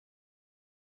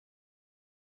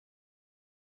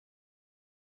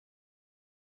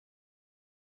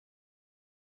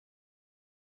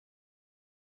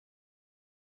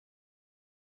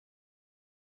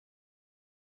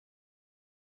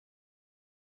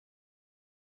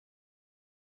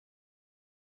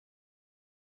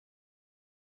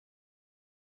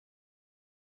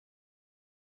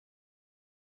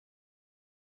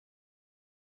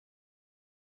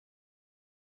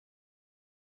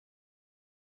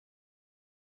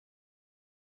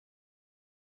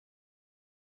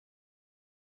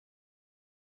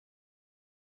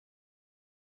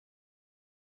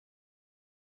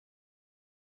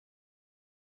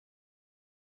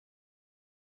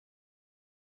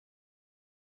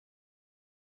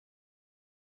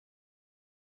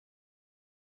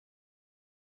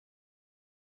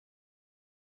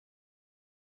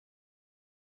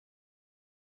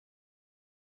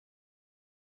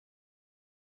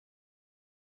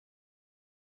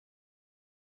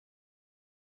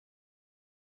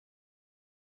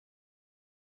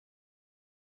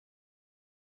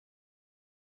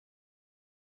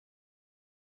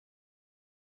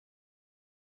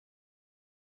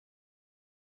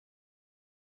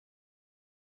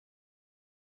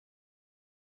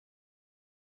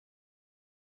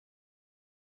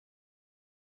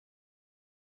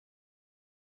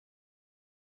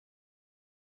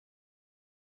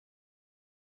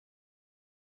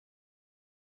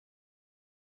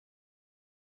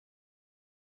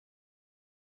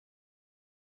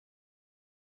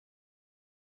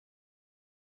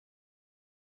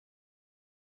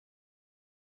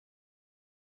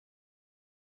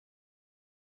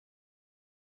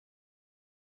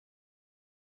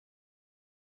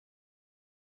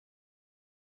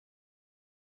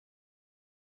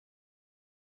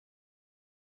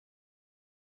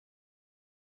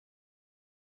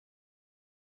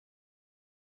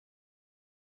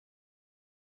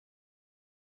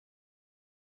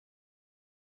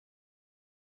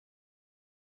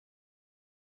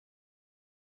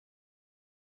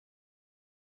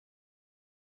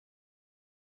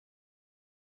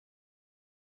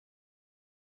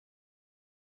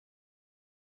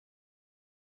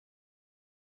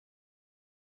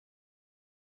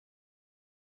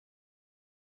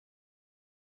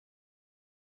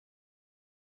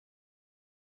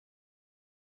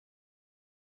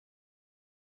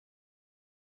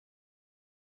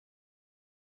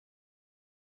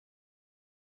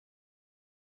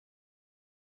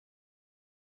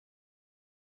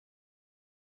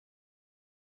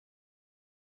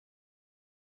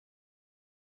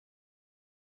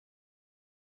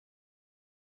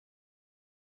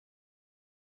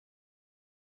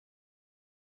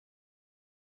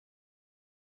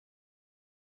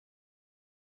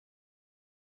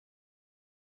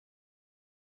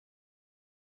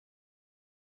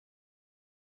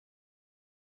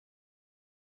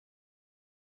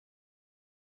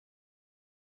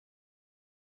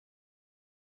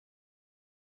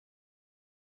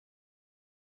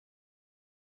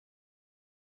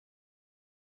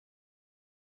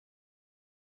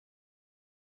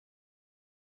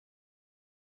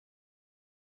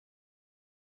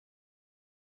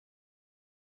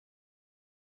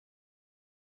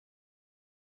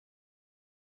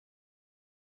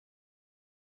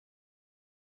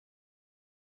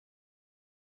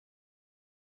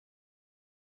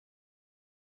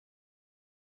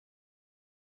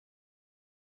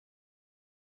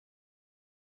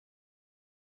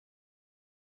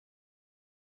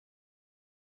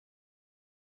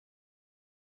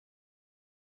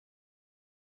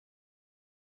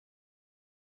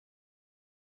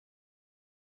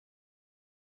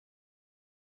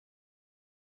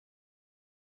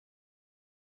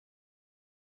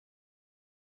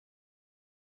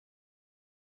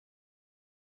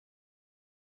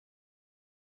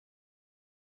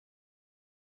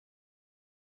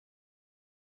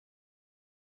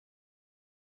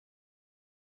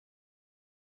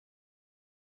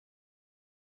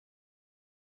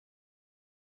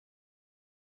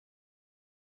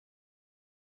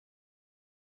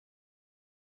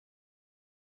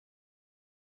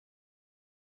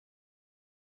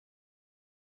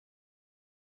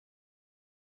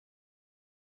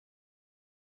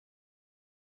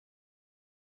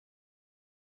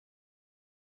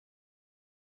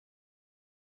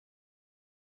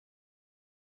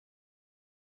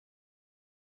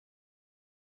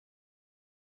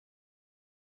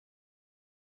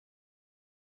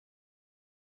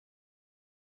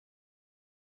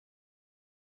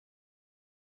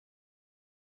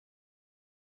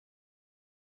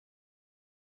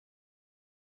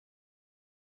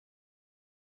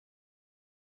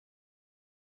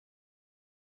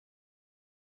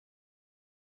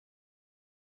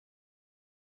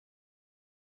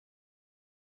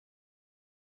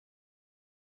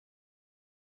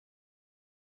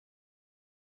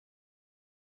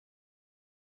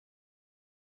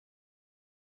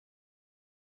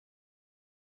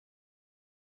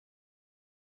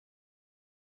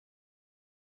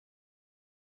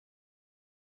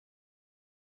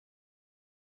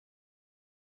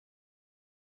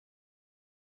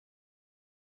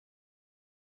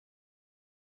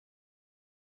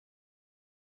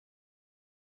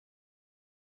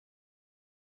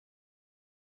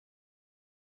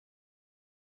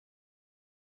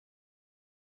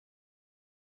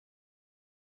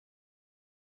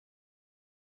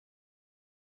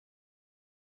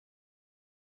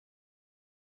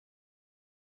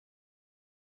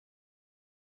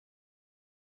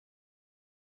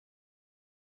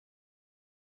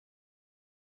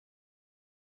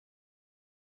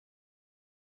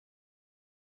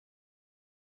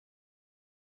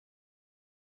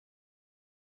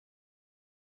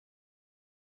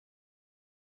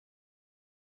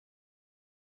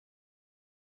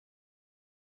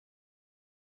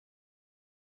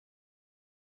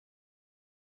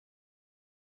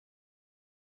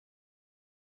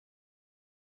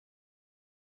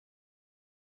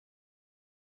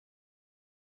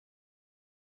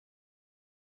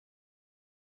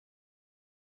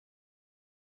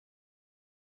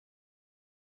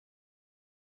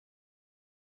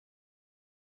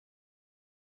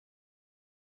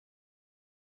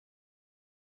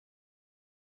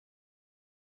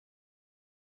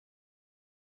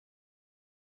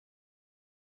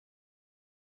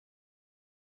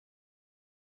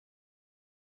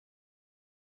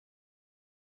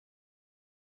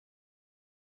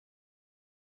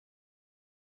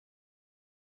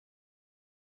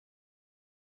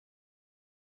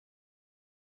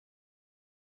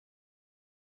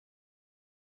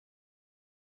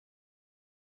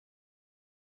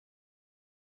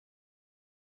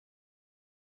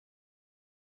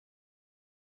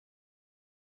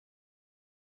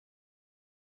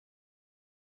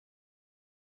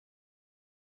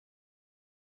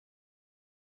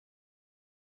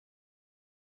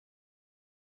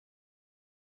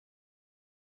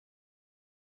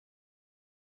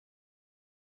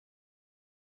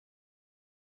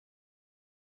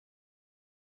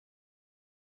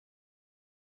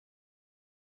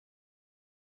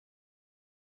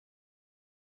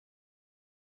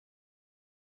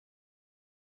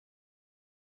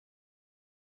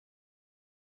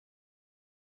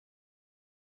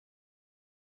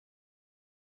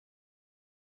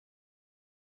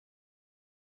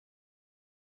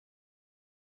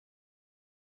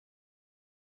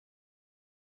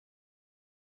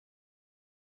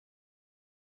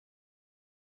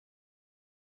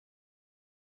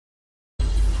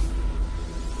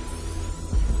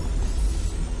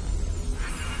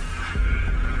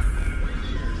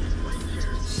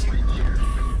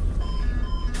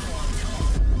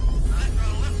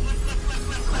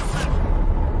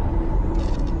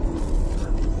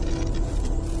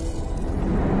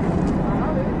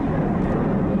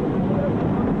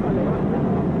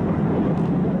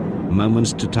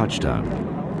moments to touchdown.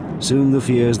 Soon the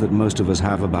fears that most of us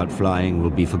have about flying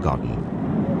will be forgotten.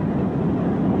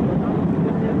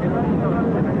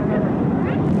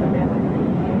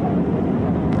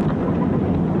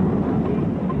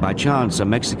 By chance, a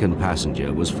Mexican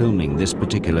passenger was filming this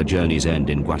particular journey's end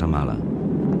in Guatemala.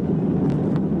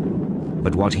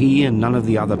 But what he and none of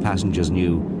the other passengers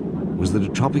knew was that a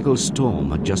tropical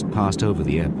storm had just passed over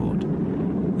the airport.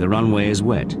 The runway is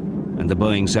wet, and the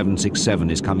Boeing 767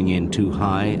 is coming in too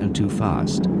high and too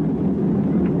fast.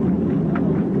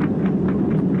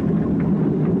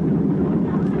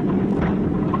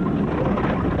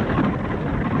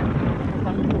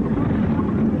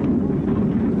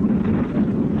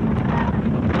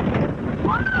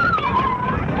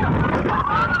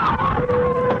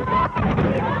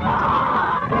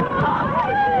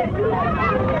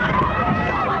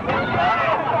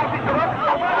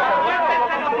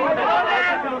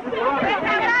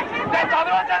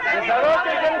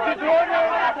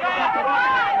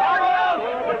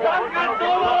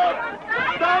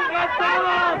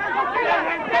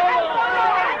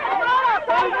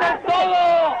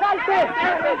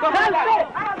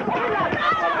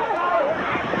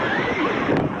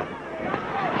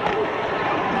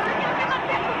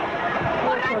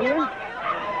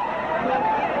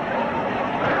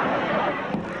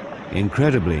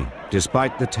 Incredibly,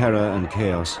 despite the terror and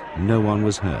chaos, no one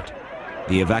was hurt.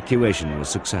 The evacuation was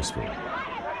successful.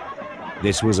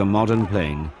 This was a modern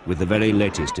plane with the very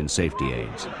latest in safety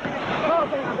aids.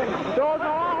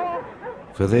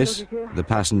 For this, the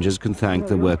passengers can thank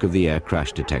the work of the air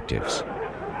crash detectives.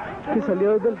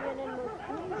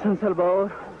 San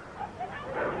Salvador.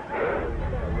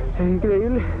 Es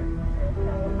increíble.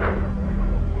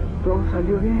 Todo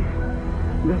salió bien.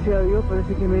 Gracias a Dios,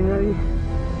 parece que no hay nadie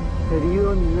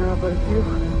herido ni nada parecido.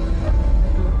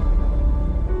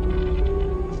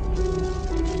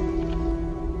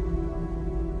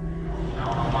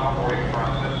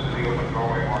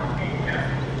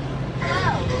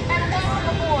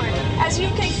 As you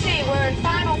can see, we're in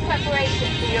final preparation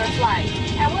for your flight,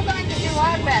 and we're going to do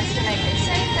our best to make it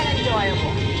safe and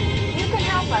enjoyable. You can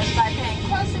help us by paying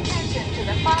close attention to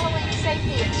the following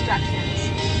safety instructions.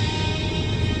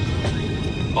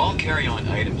 All carry-on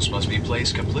items must be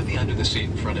placed completely under the seat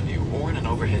in front of you or in an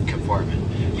overhead compartment.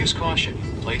 Use caution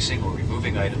placing or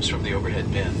removing items from the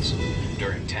overhead bins.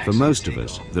 For most of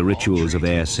us, the rituals of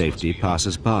air safety pass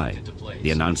us by.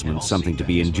 The announcement something to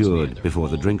be endured before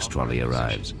the drinks trolley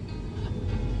arrives.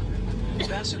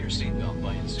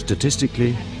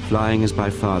 Statistically, flying is by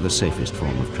far the safest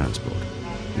form of transport.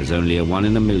 There's only a 1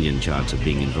 in a million chance of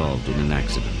being involved in an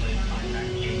accident.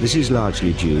 This is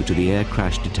largely due to the air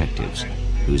crash detectives,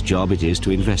 whose job it is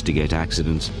to investigate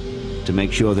accidents to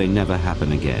make sure they never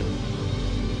happen again.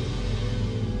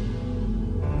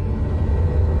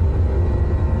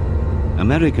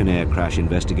 American air crash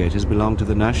investigators belong to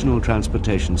the National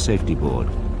Transportation Safety Board,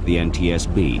 the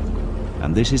NTSB,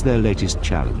 and this is their latest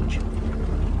challenge.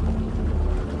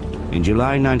 In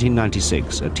July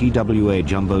 1996, a TWA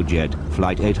jumbo jet,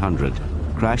 Flight 800,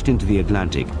 crashed into the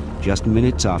Atlantic just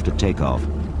minutes after takeoff,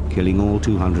 killing all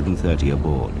 230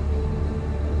 aboard.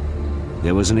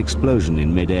 There was an explosion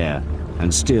in mid-air,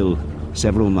 and still,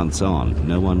 several months on,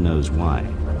 no one knows why.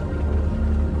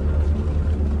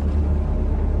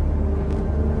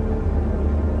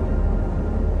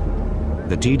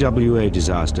 The TWA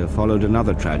disaster followed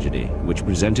another tragedy, which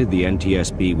presented the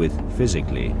NTSB with,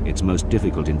 physically, its most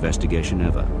difficult investigation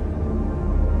ever.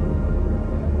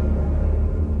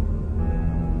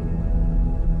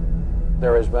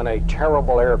 There has been a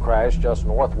terrible air crash just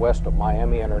northwest of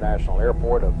Miami International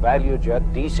Airport, a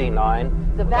ValueJet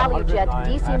DC-9. The ValueJet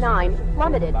DC-9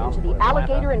 plummeted into the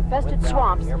alligator-infested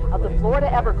swamps of the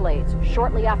Florida Everglades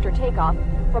shortly after takeoff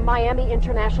from Miami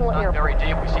International Airport. Very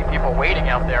deep. We see people waiting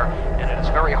out there, and it is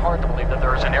very hard to believe that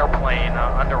there is an airplane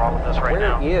under all of this right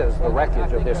now. Where is the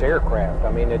wreckage of this aircraft?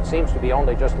 I mean, it seems to be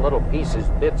only just little pieces,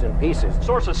 bits and pieces.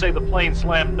 Sources say the plane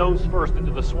slammed nose first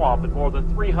into the swamp at more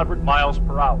than 300 miles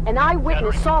per hour. An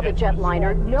eyewitness saw the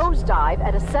jetliner nosedive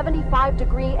at a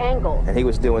 75-degree angle. And he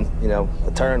was doing, you know,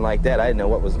 a turn like that. I didn't know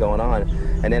what was going on.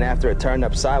 And then after it turned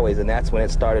up sideways, and that's when it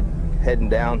started heading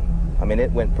down. I mean,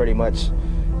 it went pretty much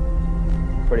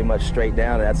straight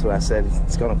down. And that's when I said,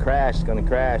 it's going to crash, it's going to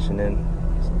crash. And then,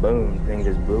 boom, the thing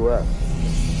just blew up.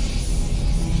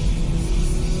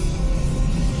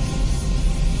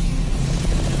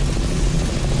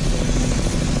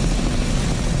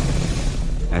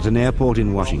 At an airport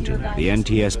in Washington, the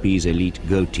NTSB's elite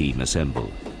GO team assemble.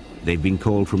 They've been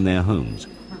called from their homes.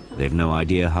 They've no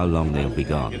idea how long they'll be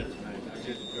gone.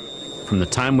 From the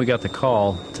time we got the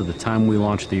call to the time we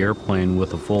launched the airplane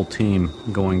with a full team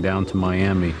going down to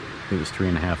Miami, it was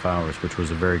 3.5 hours, which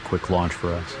was a very quick launch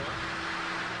for us.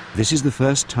 This is the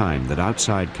first time that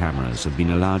outside cameras have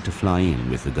been allowed to fly in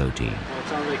with the GO team. Well, it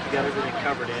sounds like you got everything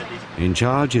covered, Andy. In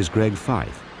charge is Greg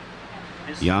Fife,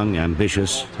 young,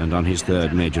 ambitious, and on his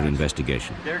third major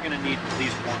investigation. They're going to need at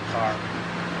least one car.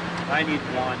 I need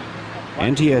one.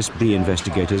 NTSB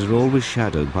investigators are always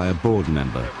shadowed by a board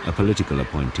member, a political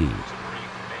appointee.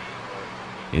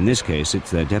 In this case,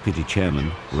 it's their deputy chairman,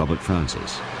 Robert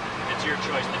Francis. It's your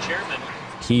choice, the chairman.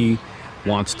 He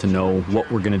wants to know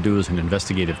what we're going to do as an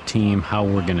investigative team, how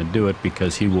we're going to do it,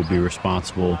 because he will be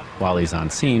responsible while he's on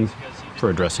scene for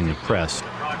addressing the press.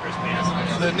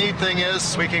 The neat thing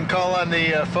is we can call on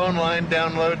the phone line,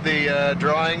 download the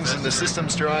drawings and the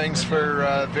systems drawings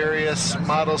for various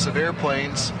models of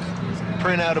airplanes,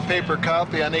 print out a paper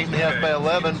copy on 8.5 by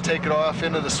 11, take it off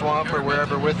into the swamp or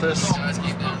wherever with us,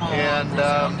 and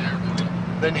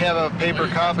then have a paper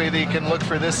copy that you can look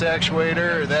for this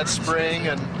actuator or that spring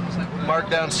and mark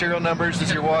down serial numbers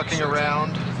as you're walking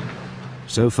around.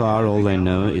 So far, all they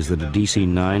know is that a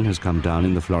DC-9 has come down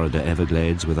in the Florida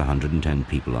Everglades with 110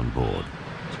 people on board.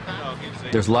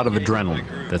 There's a lot of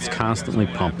adrenaline that's constantly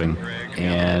pumping,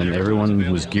 and everyone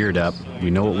who's geared up.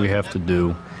 We know what we have to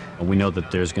do, and we know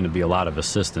that there's going to be a lot of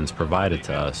assistance provided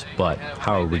to us, but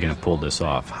how are we going to pull this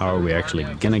off? How are we actually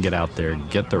going to get out there,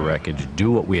 get the wreckage,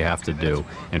 do what we have to do,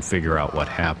 and figure out what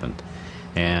happened?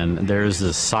 And there's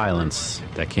this silence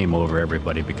that came over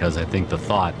everybody, because I think the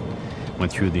thought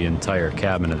went through the entire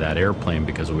cabin of that airplane,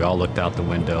 because we all looked out the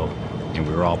window and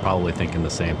we were all probably thinking the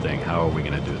same thing. How are we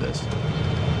going to do this?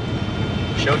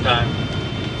 Showtime.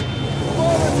 Come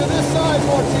over to this side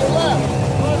more, to your left.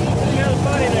 Close to your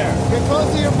body there. Get close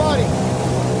to your body.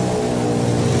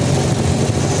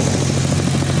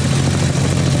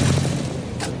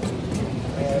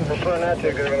 Prefer not to,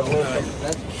 because they're going to blow some.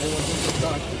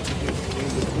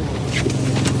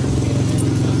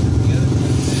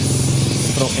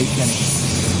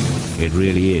 It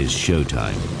really is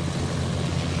showtime.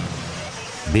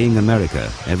 Being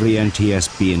America, every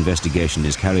NTSB investigation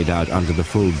is carried out under the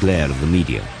full glare of the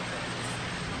media.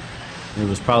 It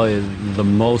was probably the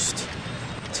most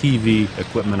TV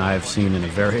equipment I've seen in a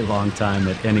very long time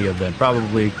at any event,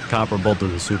 probably comparable to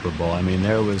the Super Bowl. I mean,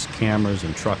 there was cameras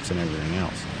and trucks and everything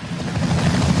else.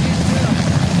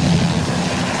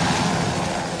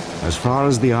 As far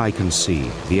as the eye can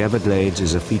see, the Everglades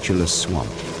is a featureless swamp.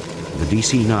 The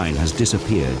DC-9 has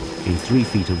disappeared in 3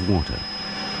 feet of water.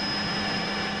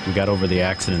 We got over the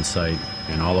accident site,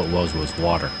 and all it was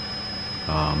water.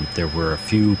 There were a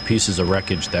few pieces of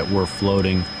wreckage that were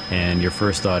floating, and your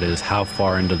first thought is, how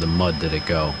far into the mud did it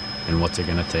go, and what's it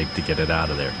going to take to get it out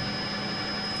of there?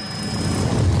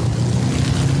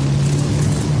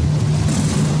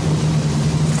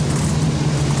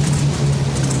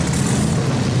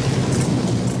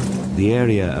 The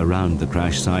area around the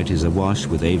crash site is awash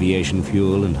with aviation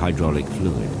fuel and hydraulic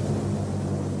fluid.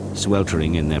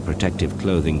 Sweltering in their protective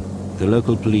clothing, the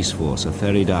local police force are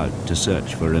ferried out to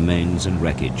search for remains and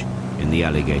wreckage in the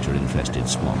alligator-infested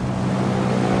swamp.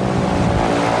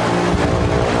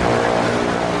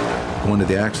 Going to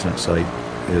the accident site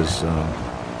is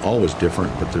always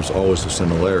different, but there's always the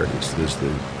similarities. There's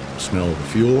the smell of the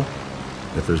fuel.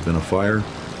 If there's been a fire,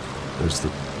 there's the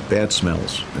bad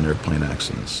smells in airplane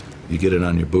accidents. You get it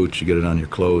on your boots, you get it on your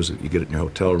clothes, you get it in your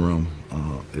hotel room.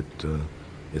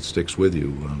 It sticks with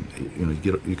you.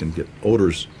 You can get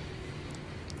odors.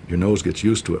 Your nose gets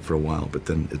used to it for a while, but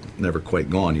then it's never quite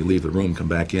gone. You leave the room, come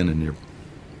back in,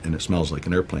 and it smells like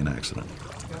an airplane accident.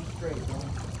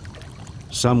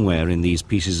 Somewhere in these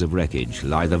pieces of wreckage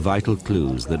lie the vital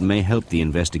clues that may help the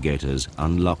investigators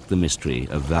unlock the mystery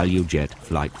of ValueJet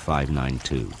Flight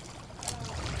 592.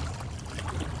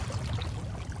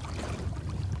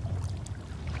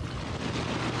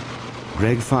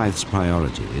 Greg Fife's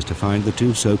priority is to find the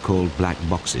 2 so-called black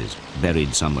boxes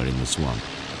buried somewhere in the swamp.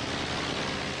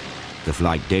 The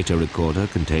flight data recorder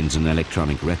contains an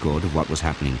electronic record of what was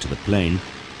happening to the plane,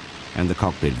 and the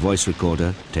cockpit voice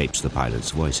recorder tapes the pilots'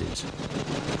 voices.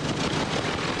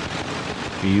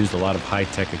 We used a lot of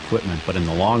high-tech equipment, but in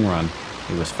the long run,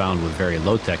 it was found with very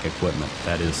low-tech equipment.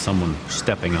 That is, someone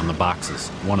stepping on the boxes.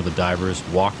 One of the divers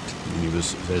walked, and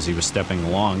as he was stepping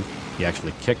along, he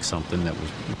actually kicked something that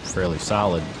was fairly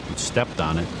solid, and stepped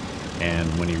on it, and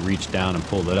when he reached down and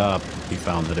pulled it up, he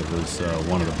found that it was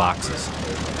one of the boxes.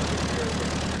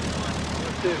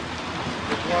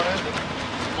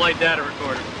 Flight data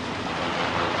recorder.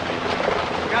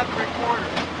 Got the recorder.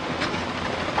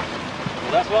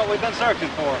 Well, that's what we've been searching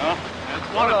for, huh?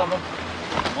 That's one of them.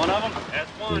 One of them? That's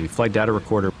one. The flight data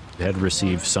recorder had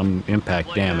received some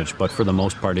impact damage, but for the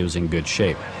most part it was in good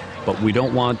shape. But we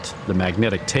don't want the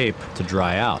magnetic tape to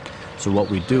dry out. So what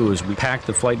we do is we pack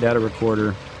the flight data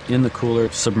recorder in the cooler,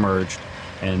 submerged,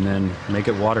 and then make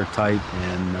it watertight,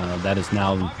 and that is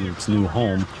now its new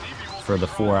home for the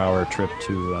 4-hour trip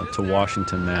to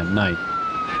Washington that night.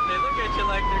 They look at you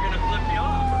like they're going to flip you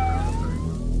off.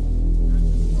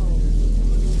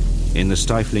 In the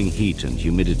stifling heat and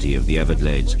humidity of the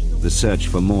Everglades, the search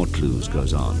for more clues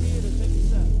goes on.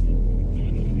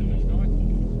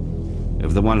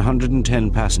 Of the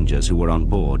 110 passengers who were on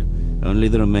board, only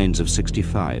the remains of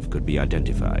 65 could be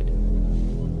identified.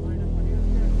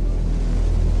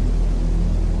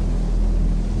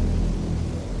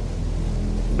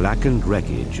 Blackened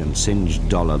wreckage and singed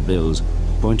dollar bills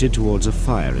pointed towards a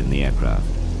fire in the aircraft.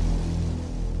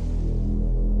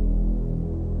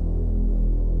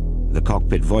 The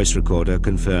cockpit voice recorder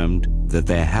confirmed that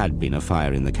there had been a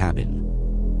fire in the cabin.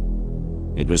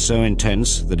 It was so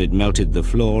intense that it melted the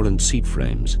floor and seat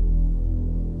frames.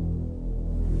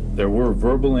 There were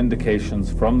verbal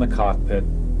indications from the cockpit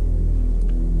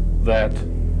that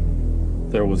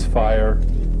there was fire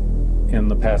in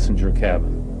the passenger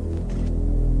cabin.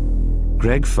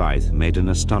 Greg Feith made an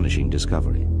astonishing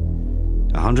discovery.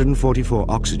 144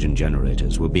 oxygen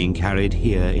generators were being carried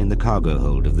here in the cargo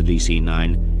hold of the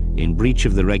DC-9 in breach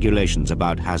of the regulations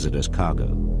about hazardous cargo.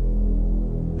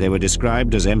 They were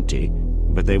described as empty,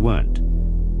 but they weren't.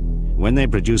 When they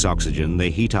produce oxygen,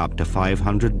 they heat up to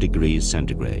 500 degrees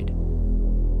centigrade.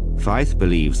 Feith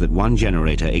believes that one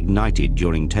generator ignited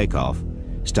during takeoff,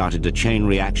 started a chain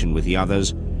reaction with the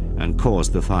others, and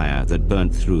caused the fire that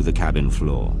burnt through the cabin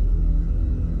floor.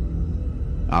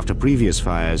 After previous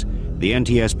fires, the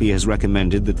NTSB has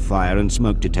recommended that fire and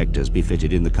smoke detectors be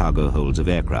fitted in the cargo holds of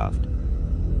aircraft.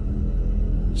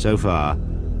 So far,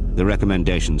 the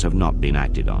recommendations have not been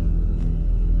acted on.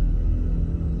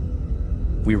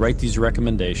 We write these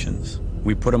recommendations.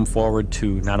 We put them forward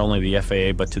to not only the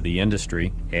FAA but to the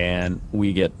industry, and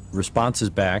we get responses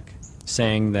back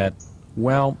saying that,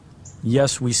 well,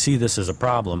 yes, we see this as a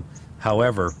problem.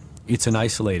 However, it's an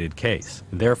isolated case.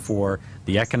 Therefore,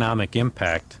 the economic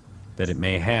impact that it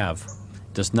may have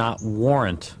does not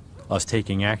warrant us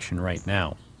taking action right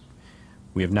now.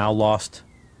 We have now lost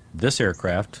this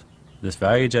aircraft, this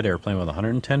ValueJet airplane with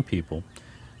 110 people,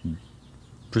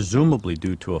 presumably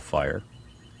due to a fire,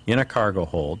 in a cargo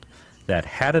hold that,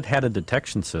 had it had a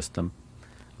detection system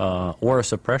or a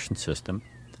suppression system,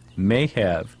 may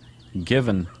have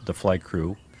given the flight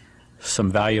crew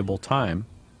some valuable time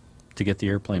to get the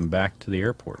airplane back to the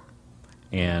airport.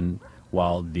 And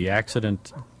while the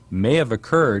accident may have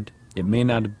occurred, it may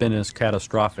not have been as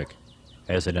catastrophic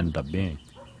as it ended up being.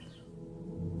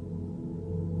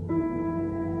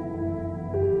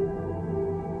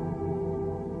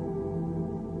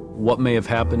 What may have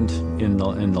happened in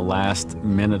the last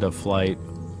minute of flight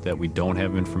that we don't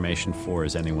have information for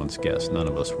is anyone's guess. None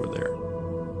of us were there.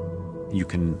 You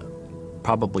can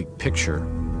probably picture,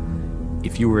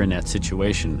 if you were in that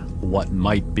situation, what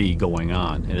might be going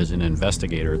on. And as an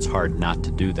investigator, it's hard not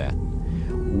to do that.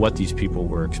 What these people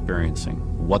were experiencing,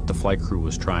 what the flight crew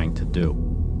was trying to do.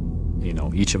 You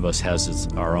know, each of us has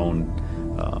our own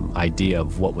idea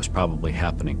of what was probably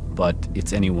happening, but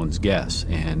it's anyone's guess,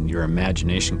 and your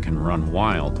imagination can run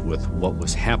wild with what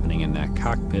was happening in that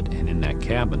cockpit and in that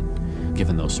cabin,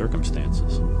 given those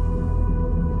circumstances.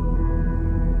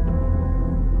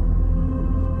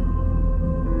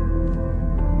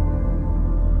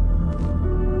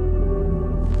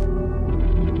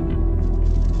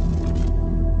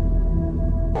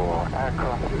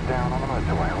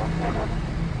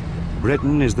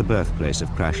 Britain is the birthplace of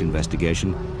crash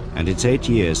investigation, and it's 8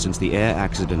 years since the Air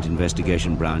Accident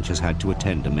Investigation Branch has had to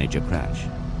attend a major crash.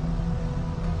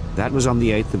 That was on the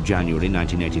 8th of January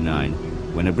 1989,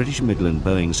 when a British Midland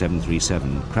Boeing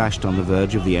 737 crashed on the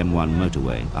verge of the M1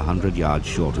 motorway, 100 yards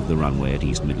short of the runway at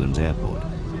East Midlands Airport.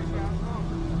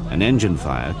 An engine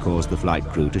fire caused the flight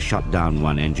crew to shut down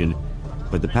one engine,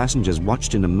 but the passengers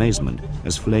watched in amazement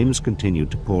as flames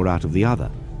continued to pour out of the other.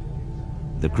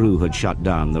 The crew had shut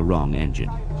down the wrong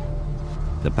engine.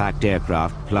 The packed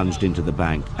aircraft plunged into the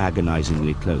bank,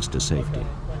 agonizingly close to safety.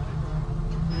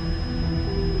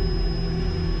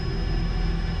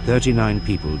 39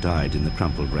 people died in the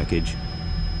crumpled wreckage.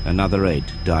 Another 8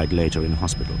 died later in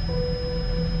hospital.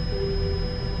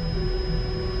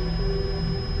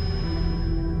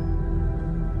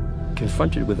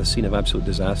 Confronted with a scene of absolute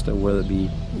disaster, whether it be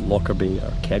Lockerbie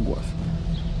or Kegworth,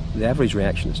 the average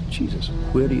reaction is, Jesus,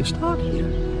 where do you start here?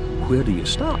 Where do you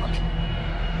start?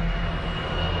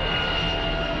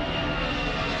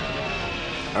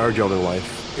 Our job in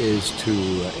life is to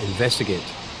investigate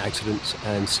accidents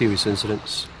and serious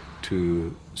incidents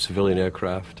to civilian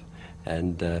aircraft,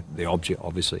 and the object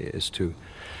obviously is to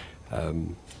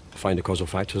find the causal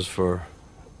factors for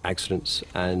accidents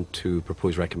and to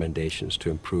propose recommendations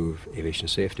to improve aviation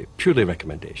safety. Purely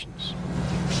recommendations.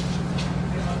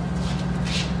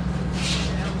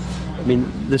 I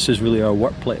mean, this is really our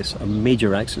workplace. A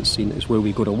major accident scene is where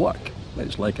we go to work.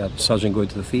 It's like a sergeant going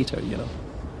to the theatre, you know.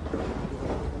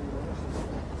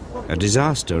 A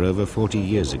disaster over 40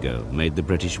 years ago made the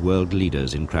British world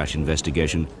leaders in crash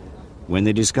investigation when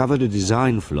they discovered a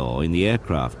design flaw in the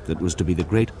aircraft that was to be the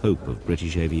great hope of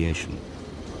British aviation.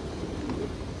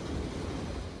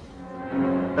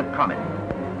 The Comet,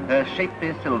 her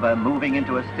shapely silver moving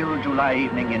into a still July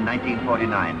evening in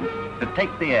 1949 to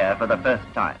take the air for the first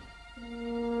time.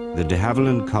 The de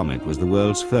Havilland Comet was the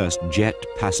world's first jet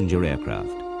passenger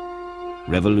aircraft.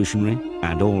 Revolutionary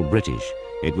and all British,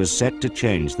 it was set to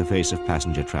change the face of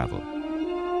passenger travel.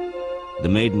 The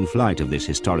maiden flight of this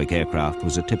historic aircraft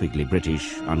was a typically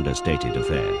British, understated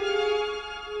affair.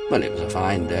 Well, it was a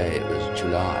fine day, it was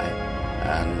July,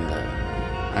 and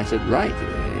I said, right,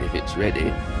 if it's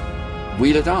ready,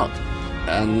 wheel it out.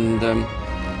 And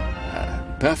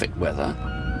perfect weather.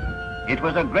 It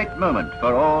was a great moment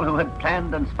for all who had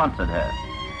planned and sponsored her.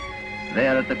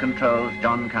 There at the controls,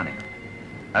 John Cunningham.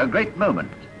 A great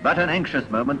moment, but an anxious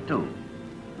moment too.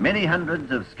 Many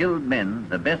hundreds of skilled men,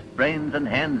 the best brains and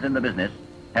hands in the business,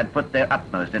 had put their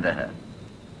utmost into her.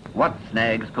 What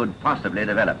snags could possibly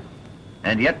develop?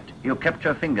 And yet you kept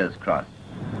your fingers crossed.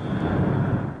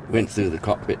 Went through the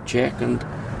cockpit check and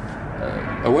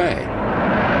away.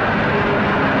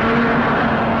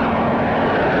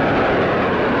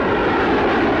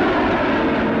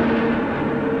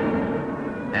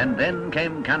 And then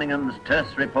came Cunningham's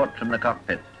terse report from the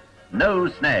cockpit. No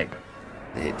snag.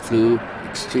 It flew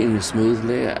extremely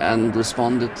smoothly and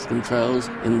responded to controls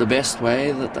in the best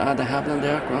way that our de Havilland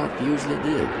aircraft usually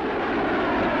did.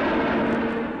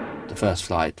 The first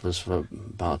flight was for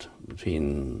about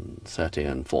between 30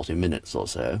 and 40 minutes or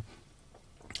so,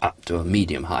 up to a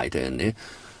medium height only,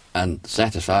 and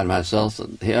satisfied myself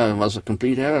that here was a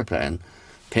complete aeroplane.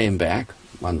 Came back,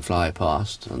 one fly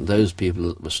past, and those people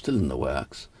that were still in the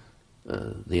works,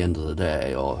 the end of the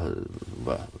day, or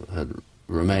had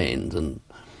remained, and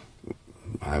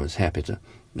I was happy to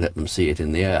let them see it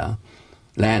in the air,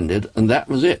 landed, and that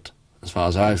was it, as far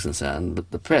as I was concerned.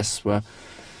 But the press were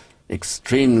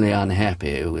extremely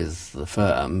unhappy with the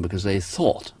firm because they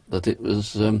thought that it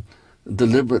was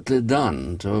deliberately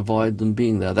done to avoid them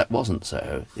being there. That wasn't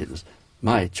so. It was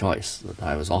my choice that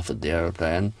I was offered the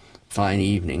aeroplane. Fine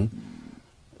evening.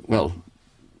 Well,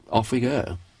 off we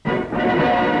go.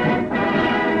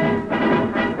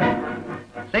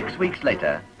 6 weeks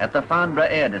later, at the Farnborough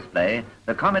Air Display,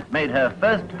 the Comet made her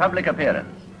first public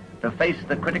appearance to face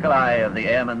the critical eye of the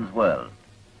airman's world.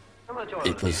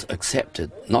 It was accepted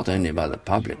not only by the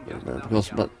public, of course,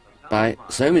 but by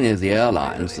so many of the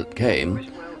airlines that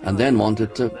came and then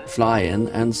wanted to fly in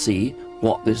and see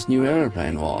what this new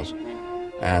aeroplane was.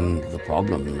 And the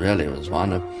problem really was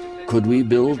one of, could we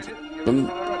build them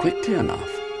quickly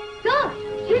enough? Go!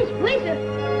 She's Blazer!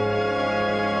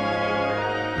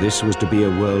 This was to be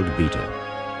a world beater.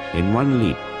 In one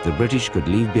leap, the British could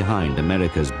leave behind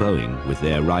America's Boeing with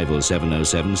their rival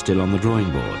 707 still on the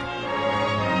drawing board.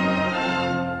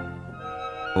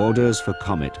 Orders for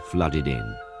Comet flooded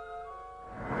in.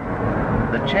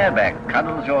 The chairback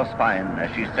cuddles your spine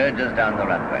as she surges down the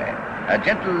runway. A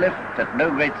gentle lift at no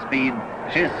great speed,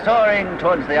 she's soaring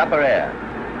towards the upper air.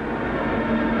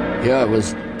 Here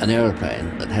was an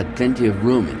aeroplane that had plenty of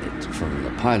room in it from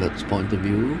the pilot's point of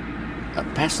view, a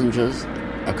passenger's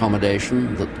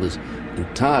accommodation that was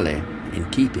entirely in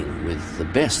keeping with the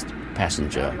best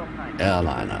passenger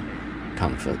airliner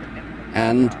comfort,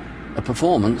 and a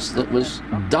performance that was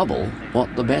double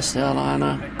what the best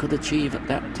airliner could achieve at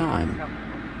that time.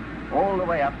 All the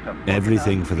way up to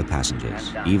Everything for the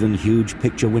passengers, even huge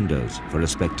picture windows for a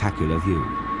spectacular view.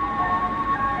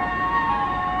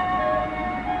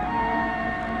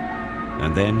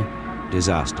 And then,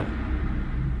 disaster.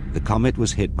 The Comet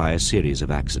was hit by a series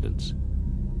of accidents.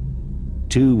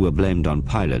 2 were blamed on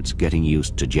pilots getting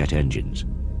used to jet engines,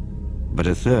 but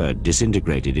a third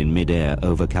disintegrated in mid-air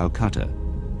over Calcutta,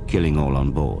 killing all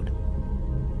on board.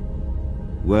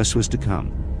 Worse was to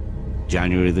come.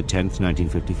 January the 10th,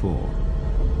 1954.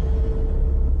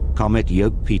 Comet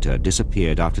Yoke Peter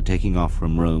disappeared after taking off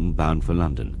from Rome bound for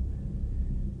London.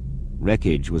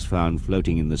 Wreckage was found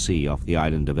floating in the sea off the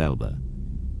island of Elba.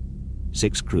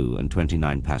 6 crew and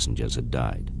 29 passengers had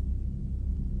died.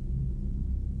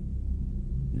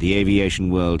 The aviation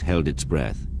world held its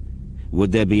breath.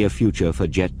 Would there be a future for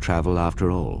jet travel after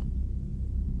all?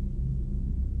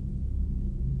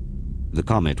 The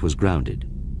comet was grounded.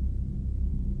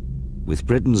 With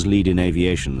Britain's lead in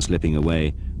aviation slipping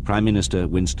away, Prime Minister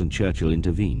Winston Churchill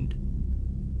intervened.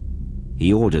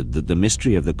 He ordered that the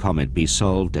mystery of the comet be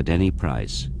solved at any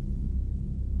price.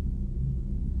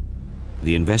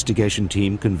 The investigation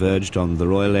team converged on the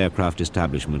Royal Aircraft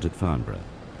establishment at Farnborough.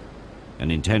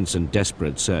 An intense and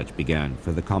desperate search began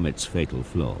for the comet's fatal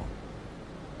flaw.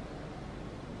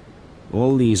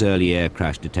 All these early air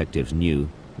crash detectives knew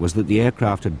was that the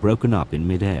aircraft had broken up in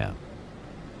mid-air.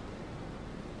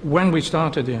 When we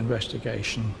started the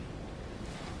investigation,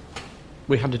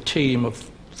 we had a team of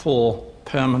 4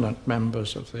 permanent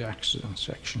members of the accident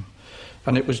section,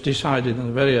 and it was decided in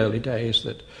the very early days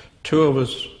that 2 of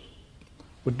us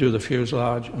would do the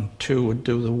fuselage and 2 would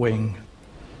do the wing.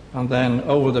 And then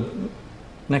over the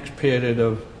next period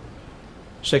of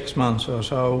 6 months or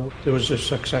so, there was a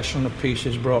succession of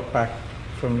pieces brought back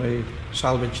from the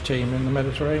salvage team in the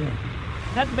Mediterranean.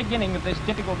 At the beginning of this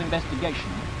difficult investigation,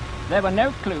 there were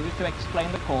no clues to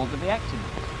explain the cause of the accident.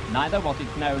 Neither was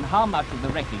it known how much of the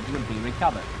wreckage would be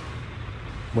recovered.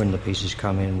 When the pieces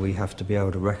come in, we have to be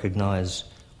able to recognise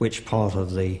which part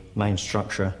of the main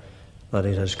structure that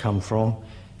it has come from,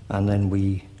 and then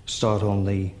we start on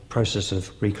the process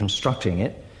of reconstructing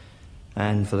it.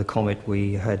 And for the Comet,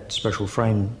 we had special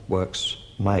frameworks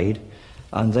made,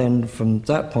 and then from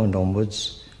that point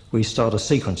onwards, we start a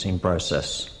sequencing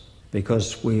process,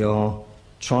 because we are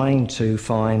trying to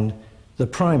find the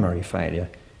primary failure,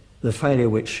 the failure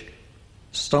which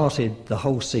started the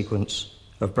whole sequence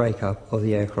of breakup of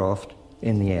the aircraft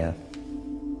in the air.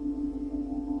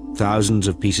 Thousands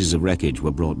of pieces of wreckage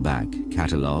were brought back,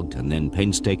 catalogued, and then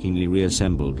painstakingly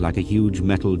reassembled like a huge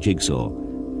metal jigsaw,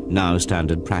 now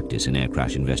standard practice in air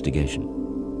crash investigation.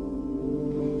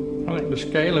 I think the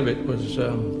scale of it was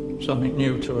something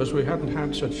new to us. We hadn't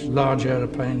had such large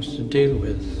aeroplanes to deal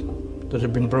with that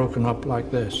had been broken up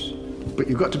like this. But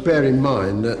you've got to bear in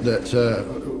mind that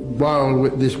while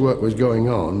this work was going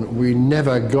on, we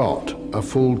never got a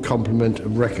full complement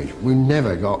of wreckage. We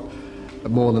never got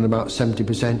more than about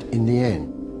 70% in the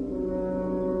end.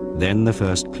 Then the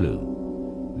first clue.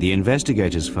 The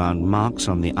investigators found marks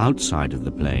on the outside of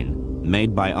the plane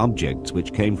made by objects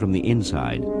which came from the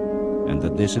inside, and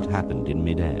that this had happened in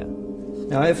mid-air.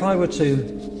 Now, if I were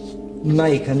to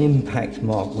make an impact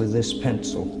mark with this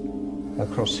pencil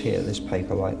across here, this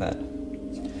paper like that,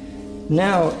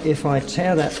 now if I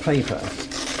tear that paper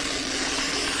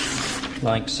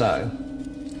like so,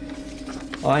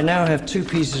 I now have 2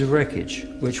 pieces of wreckage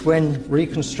which, when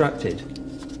reconstructed,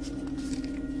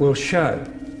 will show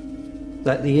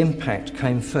that the impact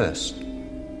came first.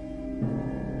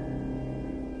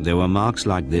 There were marks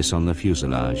like this on the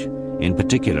fuselage, in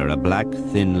particular a black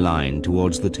thin line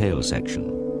towards the tail section.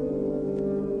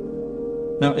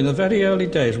 Now, in the very early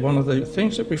days, one of the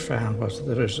things that we found was that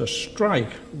there is a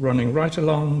strike running right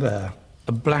along there,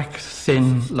 a black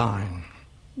thin line,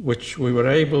 which we were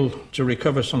able to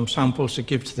recover some samples to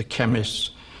give to the chemists,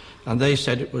 and they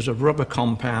said it was a rubber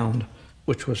compound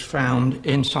which was found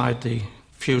inside the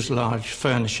fuselage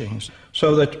furnishings,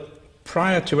 so that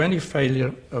prior to any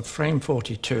failure of frame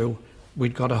 42,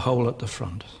 we'd got a hole at the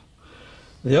front.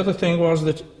 The other thing was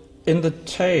that in the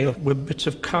tail were bits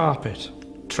of carpet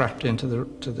trapped into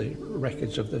the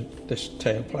wreckage of this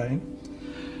tailplane,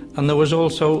 and there was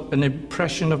also an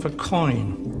impression of a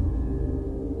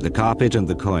coin. The carpet and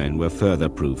the coin were further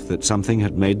proof that something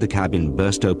had made the cabin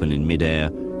burst open in mid-air,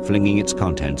 flinging its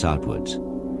contents outwards.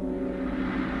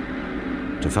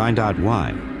 To find out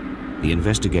why, the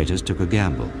investigators took a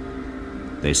gamble.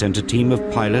 They sent a team of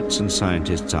pilots and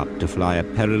scientists up to fly a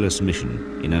perilous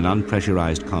mission in an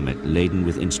unpressurized comet laden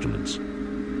with instruments.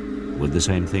 Would the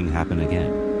same thing happen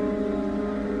again?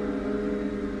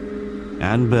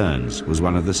 Anne Burns was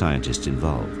one of the scientists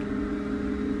involved.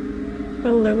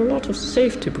 Well, there were a lot of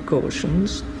safety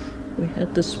precautions. We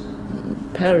had this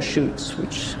parachutes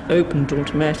which opened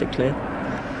automatically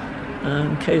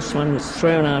in case one was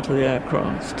thrown out of the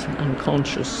aircraft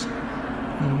unconscious.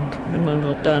 And when one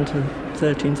got down to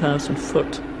 13,000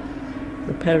 foot,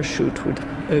 the parachute would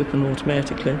open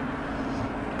automatically.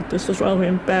 But this was rather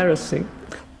embarrassing,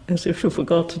 as if you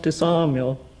forgot to disarm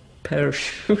your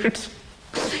parachute.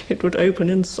 It would open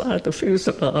inside the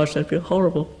fuselage. There'd be a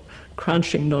horrible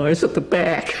crunching noise at the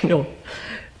back, and your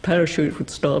parachute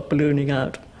would start ballooning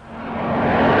out.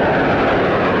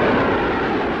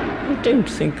 I don't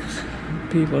think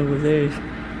people were very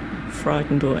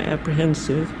frightened or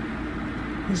apprehensive.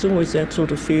 There's always that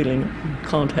sort of feeling, it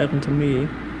can't happen to me.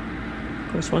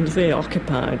 Of course, one's very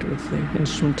occupied with the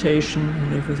instrumentation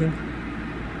and everything.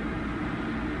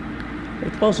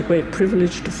 It was a great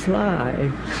privilege to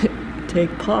fly,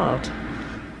 take part.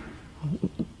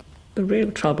 The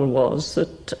real trouble was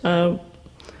that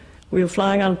we were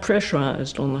flying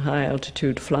unpressurized on the high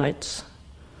altitude flights,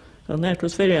 and that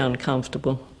was very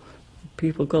uncomfortable.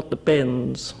 People got the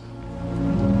bends.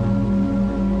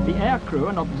 The aircrew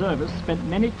and observers spent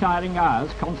many tiring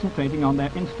hours concentrating on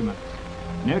their instruments.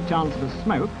 No chance of a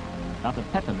smoke, but a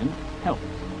peppermint helped.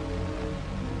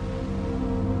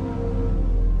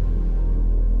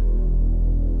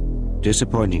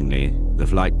 Disappointingly, the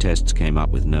flight tests came up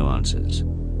with no answers.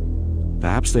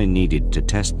 Perhaps they needed to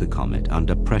test the comet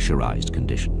under pressurized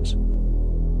conditions.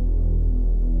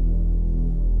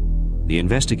 The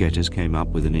investigators came up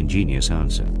with an ingenious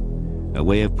answer, a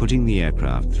way of putting the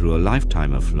aircraft through a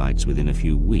lifetime of flights within a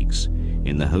few weeks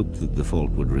in the hope that the fault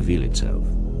would reveal itself.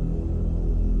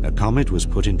 A comet was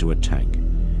put into a tank.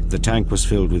 The tank was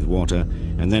filled with water,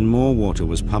 and then more water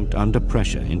was pumped under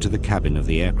pressure into the cabin of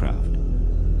the aircraft.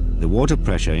 The water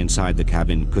pressure inside the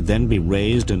cabin could then be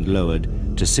raised and lowered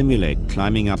to simulate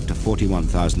climbing up to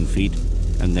 41,000 feet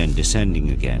and then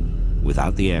descending again,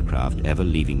 without the aircraft ever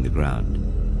leaving the ground.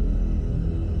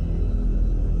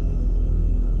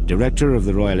 Director of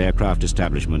the Royal Aircraft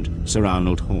Establishment, Sir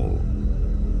Arnold Hall.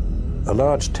 A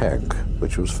large tank,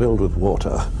 which was filled with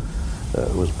water,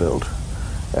 was built,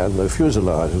 and the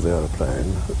fuselage of the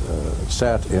aeroplane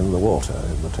sat in the water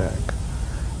in the tank.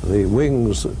 The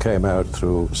wings came out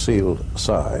through sealed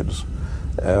sides.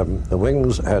 The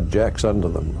wings had jacks under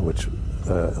them, which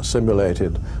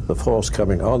simulated the force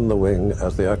coming on the wing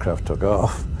as the aircraft took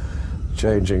off,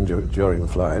 changing during the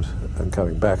flight and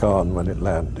coming back on when it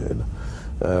landed.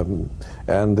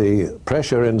 And the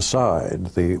pressure inside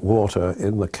the water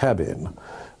in the cabin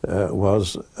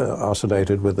was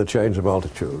oscillated with the change of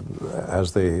altitude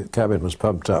as the cabin was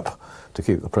pumped up to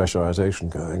keep the pressurization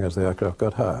going as the aircraft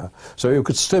got higher. So you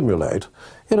could stimulate,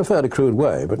 in a fairly crude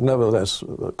way, but nevertheless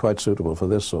quite suitable for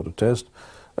this sort of test,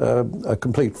 a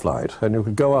complete flight, and you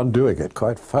could go on doing it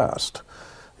quite fast.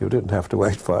 You didn't have to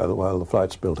wait while the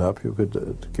flight's built up. You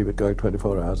could keep it going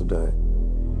 24 hours a day.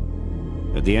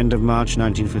 At the end of March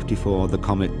 1954, the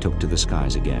comet took to the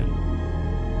skies again.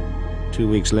 2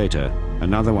 weeks later,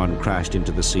 another one crashed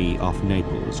into the sea off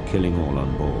Naples, killing all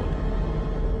on board.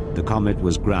 The comet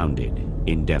was grounded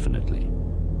indefinitely.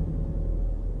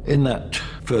 In that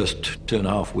first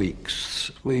 2.5 weeks,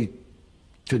 we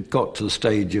had got to the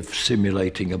stage of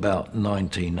simulating about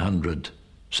 1,900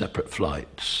 separate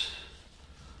flights.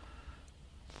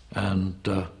 And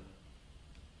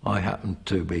I happened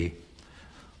to be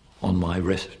on my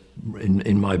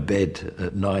in my bed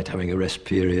at night having a rest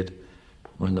period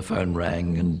when the phone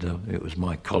rang, and it was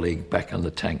my colleague back on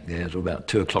the tank there. It was about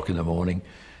 2 o'clock in the morning.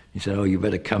 He said, "Oh, you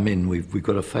better come in, we've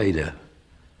got a failure."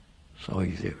 So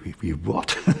he said, "You've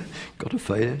what? Got a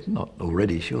failure? Not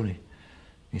already, surely?"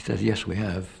 He said, "Yes, we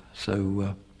have."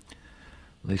 So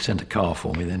they sent a car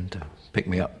for me then to pick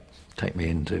me up, take me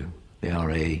into the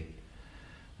RAE.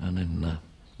 And then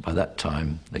by that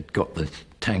time, they'd got the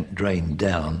tank drained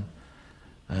down,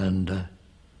 and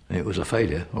it was a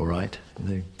failure, all right.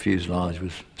 The fuselage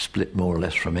was split more or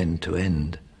less from end to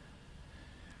end.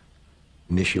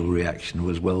 Initial reaction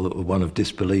was, well, one of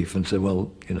disbelief, and said,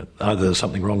 well, you know, either there's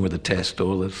something wrong with the test,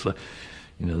 or there's,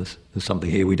 you know, there's something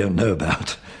here we don't know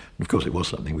about. And of course, it was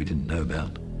something we didn't know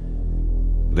about.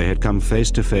 They had come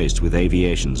face to face with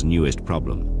aviation's newest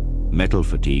problem: metal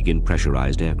fatigue in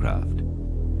pressurized aircraft.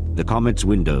 The comet's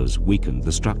windows weakened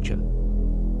the structure.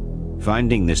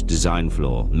 Finding this design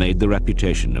flaw made the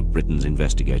reputation of Britain's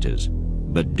investigators,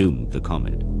 but doomed the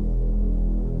comet.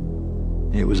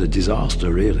 It was a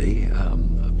disaster, really,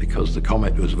 because the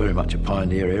Comet was very much a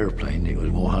pioneer aeroplane. It was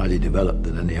more highly developed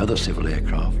than any other civil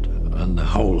aircraft, and the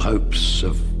whole hopes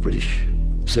of British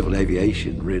civil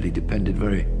aviation really depended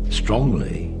very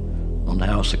strongly on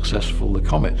how successful the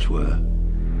Comets were.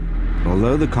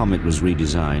 Although the Comet was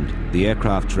redesigned, the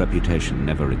aircraft's reputation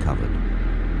never recovered.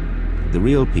 The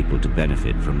real people to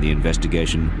benefit from the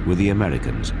investigation were the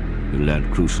Americans, who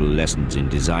learned crucial lessons in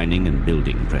designing and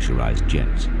building pressurized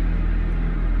jets.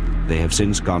 They have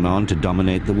since gone on to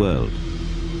dominate the world.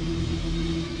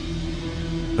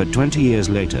 But 20 years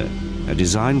later, a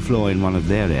design flaw in one of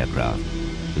their aircraft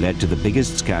led to the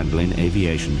biggest scandal in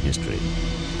aviation history.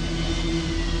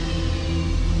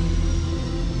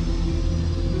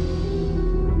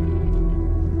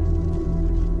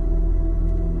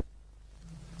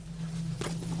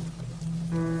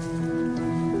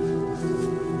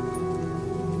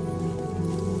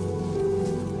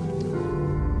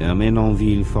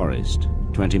 Menonville Forest,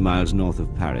 20 miles north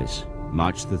of Paris,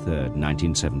 March the 3rd,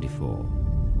 1974.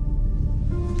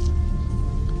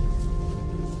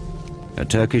 A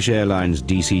Turkish Airlines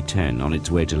DC-10 on its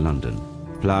way to London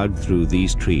ploughed through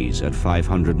these trees at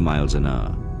 500 miles an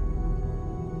hour.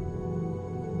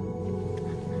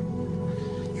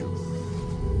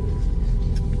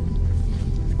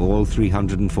 All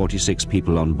 346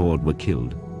 people on board were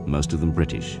killed, most of them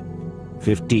British.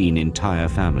 15 entire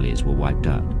families were wiped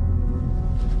out.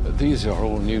 But these are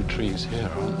all new trees here,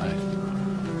 aren't they?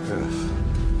 Yes.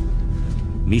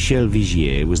 Michel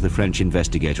Vigier was the French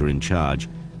investigator in charge,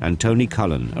 and Tony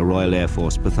Cullen, a Royal Air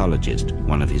Force pathologist,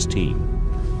 one of his team.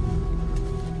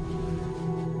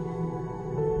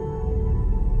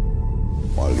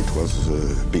 Well, it was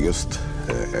the biggest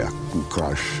air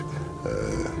crash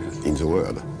in the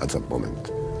world at that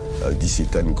moment.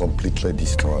 DC-10 completely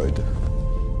destroyed.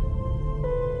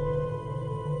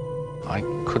 I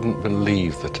couldn't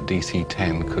believe that a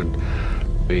DC-10 could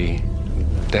be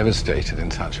devastated in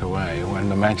such a way.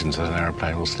 One imagines that an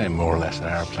aeroplane will stay more or less an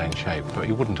aeroplane shape, but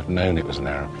you wouldn't have known it was an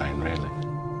aeroplane, really.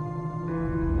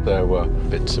 There were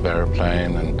bits of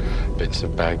aeroplane and bits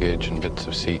of baggage and bits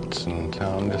of seats and so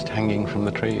on just hanging from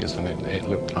the trees, and it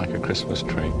looked like a Christmas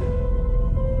tree.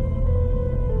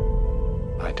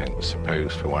 I don't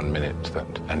suppose for 1 minute that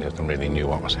any of them really knew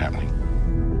what was happening.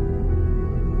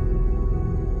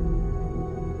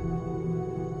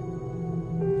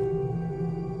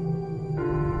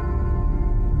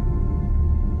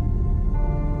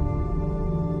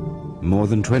 More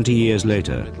than 20 years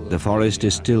later, the forest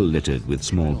is still littered with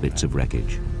small bits of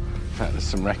wreckage. In fact, there's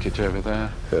some wreckage over there.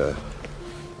 Yeah.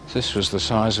 This was the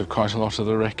size of quite a lot of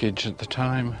the wreckage at the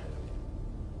time.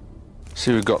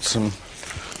 See, we've got some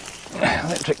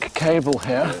electric cable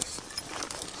here,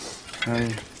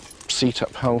 and seat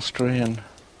upholstery and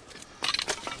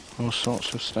all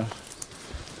sorts of stuff.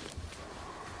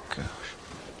 Gosh.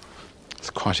 It's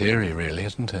quite eerie, really,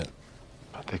 isn't it?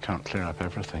 But they can't clear up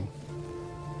everything.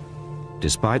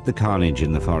 Despite the carnage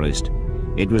in the forest,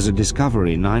 it was a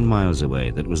discovery 9 miles away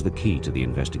that was the key to the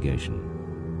investigation.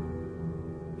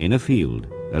 In a field,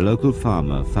 a local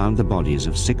farmer found the bodies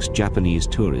of 6 Japanese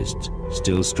tourists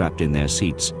still strapped in their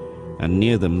seats, and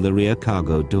near them the rear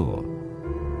cargo door.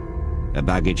 A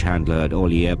baggage handler at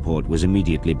Orly Airport was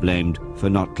immediately blamed for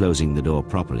not closing the door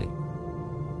properly.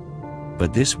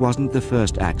 But this wasn't the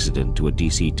first accident to a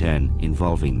DC-10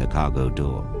 involving the cargo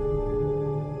door.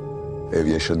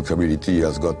 Aviation community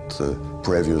has got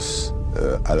previous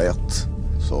alert,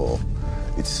 so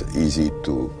it's easy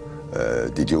to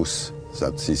deduce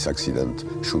that this accident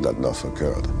should not have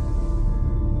occurred.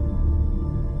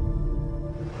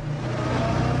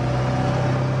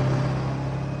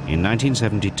 In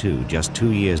 1972, just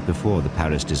 2 years before the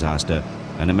Paris disaster,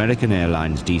 an American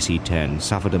Airlines DC-10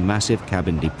 suffered a massive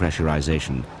cabin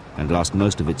depressurization and lost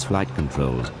most of its flight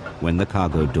controls when the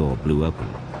cargo door blew open.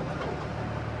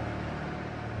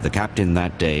 The captain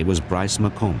that day was Bryce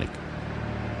McCormick.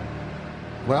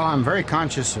 Well, I'm very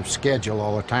conscious of schedule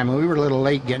all the time. We were a little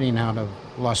late getting out of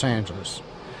Los Angeles,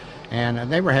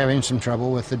 and they were having some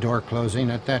trouble with the door closing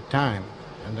at that time.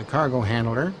 And the cargo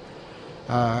handler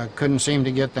couldn't seem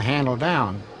to get the handle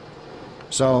down.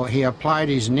 So he applied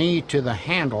his knee to the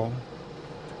handle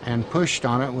and pushed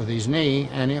on it with his knee,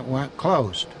 and it went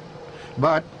closed.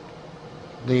 But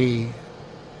the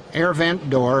air vent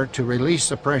door to release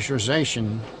the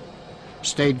pressurization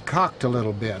stayed cocked a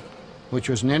little bit, which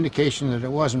was an indication that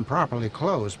it wasn't properly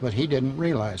closed, but he didn't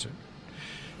realize it.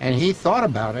 And he thought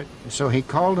about it, so he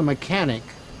called a mechanic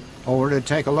over to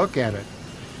take a look at it.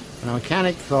 And the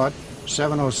mechanic thought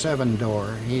 707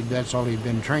 door, that's all he'd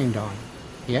been trained on.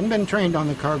 He hadn't been trained on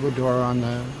the cargo door on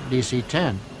the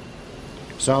DC-10.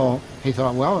 So he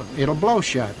thought, well, it'll blow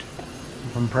shut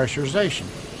from pressurization.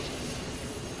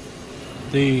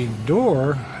 The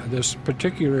door, this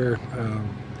particular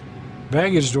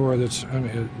baggage door that's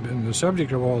been the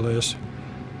subject of all this,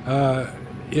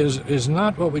 is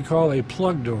not what we call a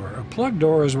plug door. A plug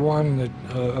door is one that,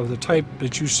 of the type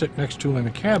that you sit next to in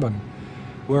a cabin,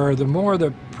 where the more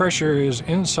the pressure is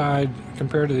inside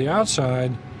compared to the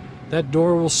outside, that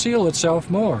door will seal itself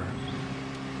more.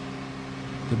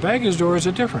 The baggage door is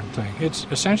a different thing. It's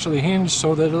essentially hinged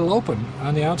so that it'll open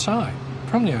on the outside,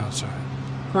 from the outside.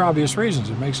 For obvious reasons.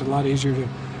 It makes it a lot easier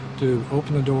to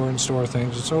open the door and store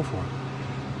things and so forth.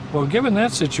 Well, given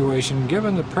that situation,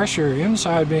 given the pressure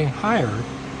inside being higher,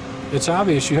 it's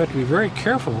obvious you have to be very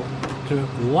careful to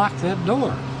lock that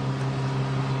door.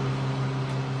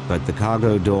 But the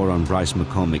cargo door on Bryce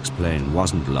McCormick's plane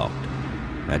wasn't locked.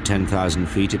 At 10,000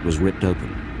 feet, it was ripped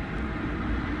open.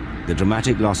 The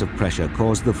dramatic loss of pressure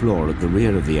caused the floor at the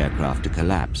rear of the aircraft to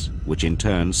collapse, which in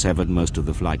turn severed most of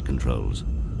the flight controls.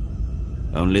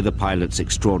 Only the pilot's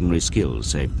extraordinary skill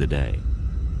saved the day.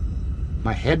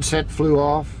 My headset flew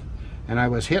off, and I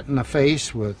was hit in the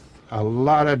face with a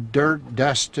lot of dirt,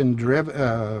 dust, and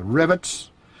rivets.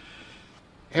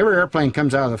 Every airplane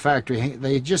comes out of the factory,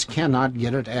 they just cannot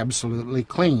get it absolutely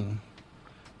clean,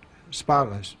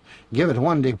 spotless. Give it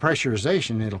one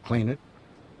depressurization, it'll clean it.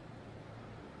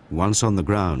 Once on the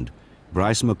ground,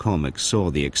 Bryce McCormick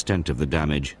saw the extent of the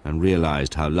damage and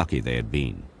realized how lucky they had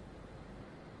been.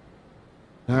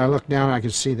 Now I looked down, I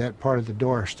could see that part of the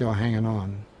door still hanging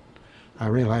on. I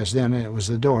realized then it was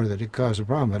the door that had caused the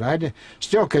problem, but I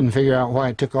still couldn't figure out why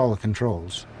it took all the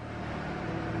controls.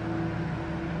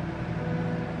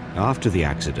 After the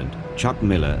accident, Chuck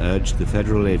Miller urged the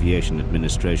Federal Aviation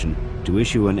Administration to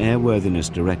issue an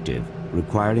airworthiness directive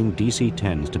requiring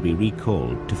DC-10s to be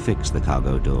recalled to fix the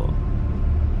cargo door.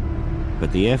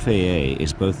 But the FAA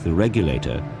is both the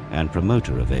regulator and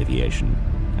promoter of aviation,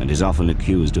 and is often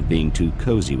accused of being too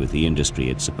cozy with the industry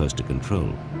it's supposed to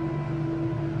control.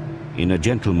 In a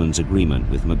gentleman's agreement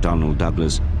with McDonnell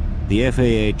Douglas, the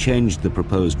FAA changed the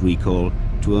proposed recall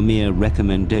to a mere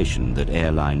recommendation that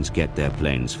airlines get their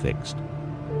planes fixed.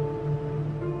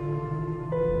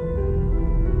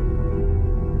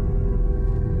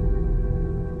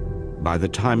 By the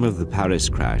time of the Paris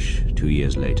crash, 2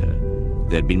 years later,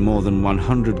 there'd been more than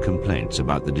 100 complaints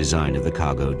about the design of the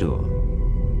cargo door.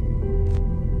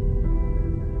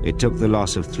 It took the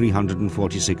loss of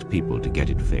 346 people to get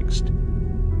it fixed,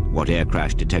 what air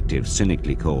crash detectives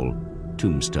cynically call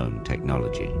tombstone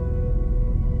technology.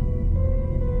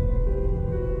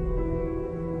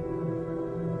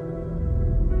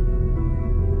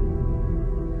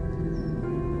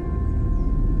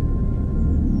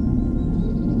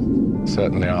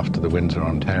 Certainly after the Windsor,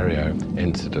 Ontario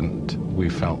incident, we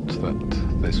felt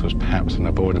that this was perhaps an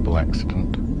avoidable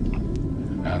accident,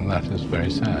 and that is very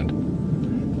sad,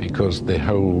 because the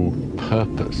whole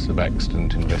purpose of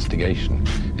accident investigation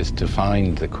is to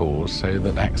find the cause so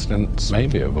that accidents may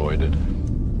be avoided.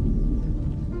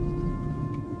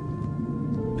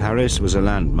 Paris was a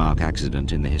landmark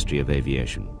accident in the history of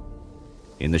aviation,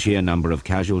 in the sheer number of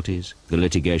casualties, the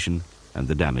litigation, and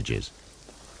the damages.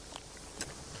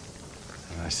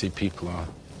 I see people are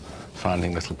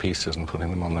finding little pieces and putting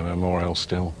them on the memorial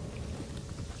still.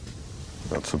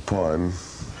 That's a poem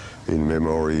in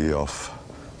memory of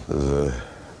the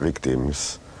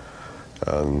victims,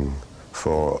 and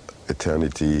for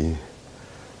eternity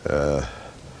that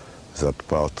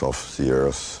part of the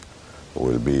earth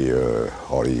will be a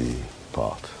holy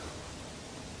part.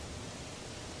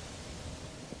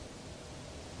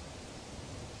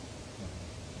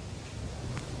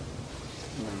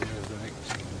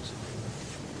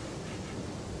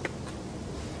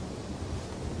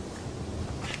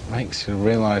 Makes you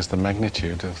realize the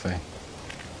magnitude of the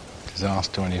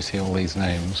disaster when you see all these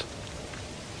names.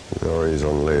 There is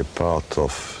only part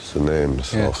of the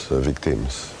names of the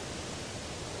victims.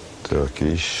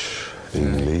 Turkish,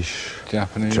 English,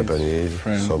 Japanese,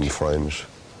 French. some French.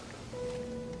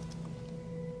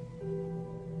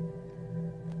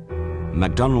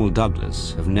 McDonnell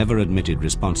Douglas have never admitted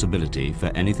responsibility for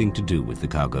anything to do with the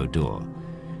cargo door,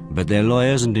 but their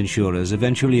lawyers and insurers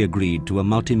eventually agreed to a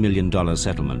multi-million-dollar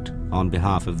settlement on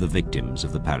behalf of the victims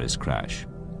of the Paris crash.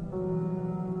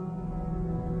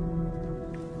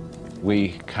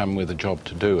 We come with a job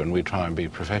to do, and we try and be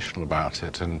professional about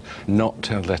it and not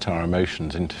to let our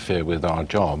emotions interfere with our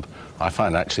job. I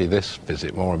find actually this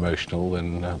visit more emotional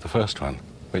than the first one,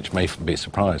 which may be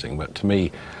surprising, but to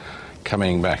me,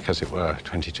 coming back, as it were,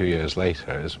 22 years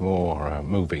later is more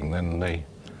moving than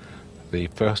the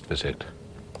first visit,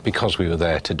 because we were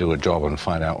there to do a job and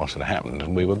find out what had happened,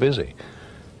 and we were busy.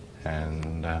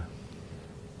 And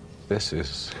this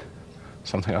is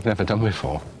something I've never done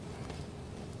before.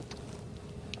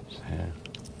 Yeah.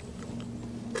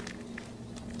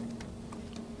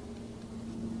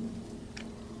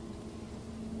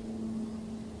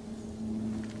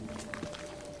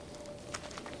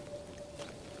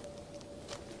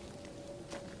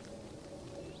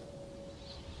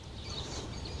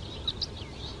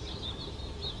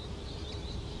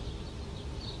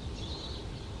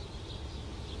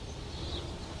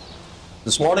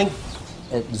 This morning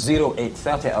at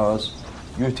 0830 hours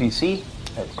UTC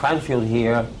at Cranfield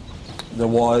here, there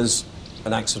was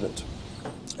an accident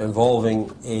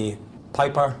involving a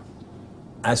Piper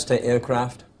Aztec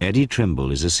aircraft. Eddie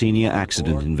Trimble is a senior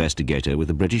accident investigator with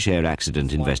the British Air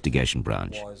Accident Investigation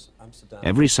Branch.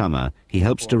 Every summer, he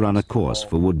helps to run a course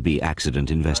for would-be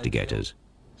accident investigators.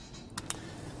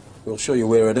 We'll show you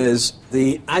where it is.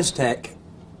 The Aztec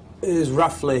is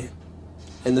roughly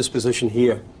in this position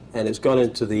here, and it's gone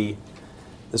into the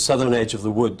southern edge of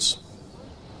the woods.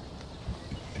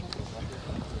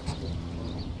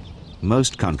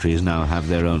 Most countries now have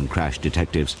their own crash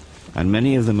detectives, and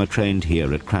many of them are trained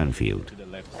here at Cranfield.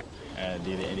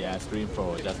 The air stream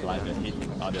flow, just like the hit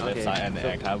on the left side and the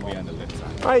aircraft will be on the left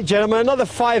side. All right, gentlemen, another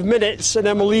 5 minutes and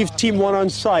then we'll leave Team 1 on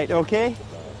site, okay?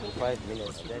 5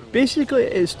 minutes. Basically,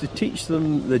 it's to teach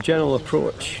them the general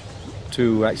approach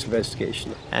to accident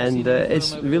investigation. And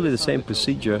it's really the same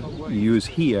procedure you use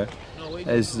here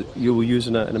as you will use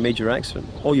in a major accident.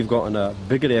 All you've got on a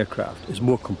bigger aircraft is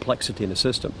more complexity in the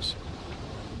systems.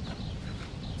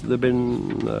 They've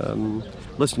been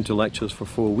listening to lectures for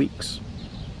 4 weeks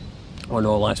on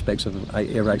all aspects of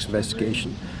air accident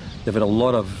investigation. They've had a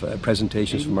lot of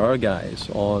presentations from our guys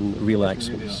on real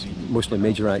accidents, mostly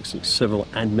major accidents, civil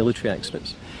and military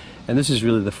accidents. And this is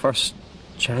really the first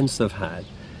chance they've had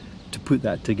to put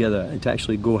that together and to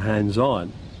actually go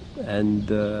hands-on and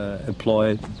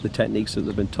employ the techniques that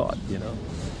they've been taught, you know.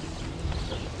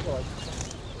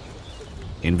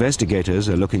 Investigators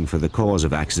are looking for the cause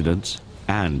of accidents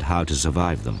and how to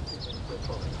survive them.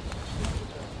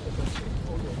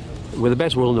 With the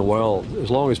best will in the world, as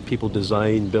long as people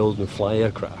design, build and fly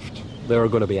aircraft, there are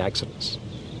going to be accidents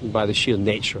by the sheer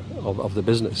nature of the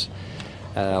business.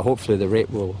 Hopefully the rate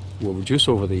will reduce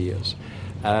over the years.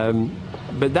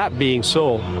 But that being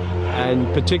so, and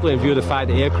particularly in view of the fact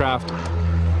that aircraft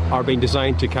are being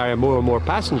designed to carry more and more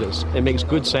passengers, it makes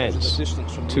good sense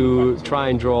to try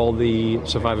and draw the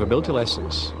survivability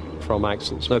lessons from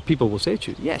accidents. Now people will say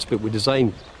to you, yes, but we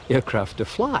design aircraft to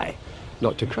fly,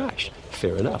 not to crash.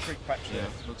 Fair enough.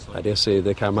 I dare say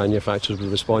the car manufacturers will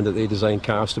respond that they design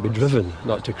cars to be driven,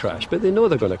 not to crash. But they know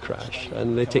they're going to crash,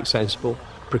 and they take sensible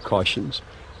precautions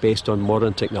based on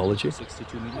modern technology.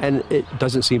 And it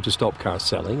doesn't seem to stop cars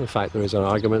selling. In fact, there is an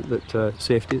argument that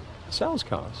safety sells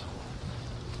cars.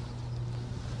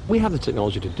 We have the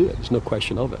technology to do it, there's no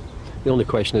question of it. The only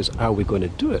question is, are we going to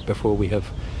do it before we have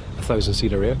a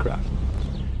 1,000-seater aircraft?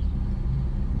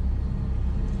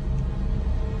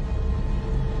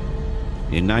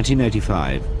 In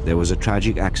 1985, there was a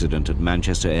tragic accident at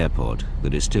Manchester Airport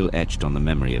that is still etched on the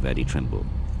memory of Eddie Trimble.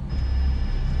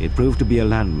 It proved to be a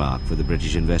landmark for the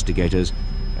British investigators,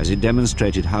 as it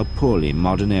demonstrated how poorly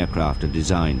modern aircraft are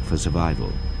designed for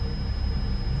survival.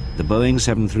 The Boeing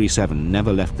 737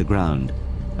 never left the ground,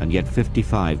 and yet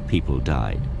 55 people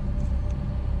died.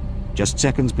 Just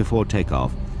seconds before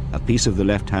takeoff, a piece of the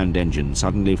left-hand engine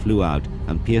suddenly flew out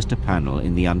and pierced a panel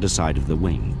in the underside of the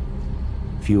wing.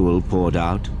 Fuel poured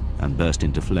out and burst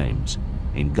into flames,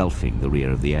 engulfing the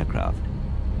rear of the aircraft.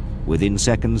 Within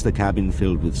seconds, the cabin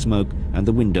filled with smoke and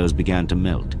the windows began to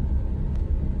melt.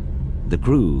 The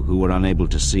crew, who were unable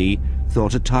to see,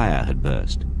 thought a tire had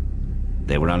burst.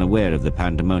 They were unaware of the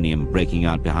pandemonium breaking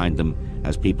out behind them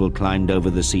as people climbed over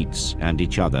the seats and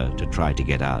each other to try to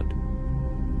get out.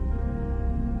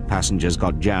 Passengers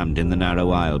got jammed in the narrow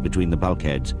aisle between the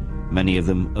bulkheads, many of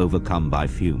them overcome by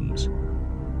fumes.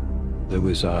 There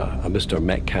was a Mr.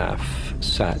 Metcalf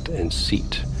sat in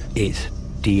seat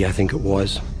 8D, I think it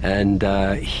was, and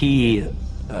he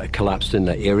collapsed in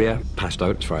the area, passed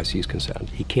out as far as he's concerned.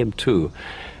 He came to,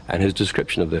 and his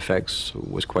description of the effects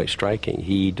was quite striking.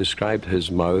 He described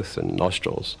his mouth and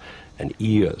nostrils and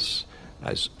ears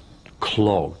as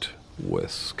clogged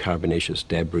with carbonaceous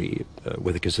debris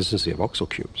with the consistency of oxo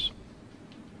cubes.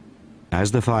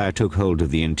 As the fire took hold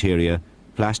of the interior,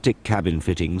 plastic cabin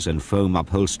fittings and foam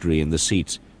upholstery in the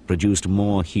seats produced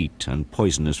more heat and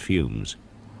poisonous fumes.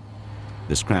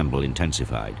 The scramble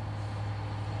intensified.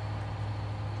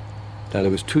 Now, there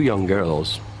was 2 young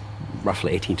girls,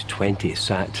 roughly 18 to 20,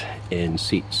 sat in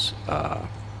seats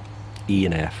E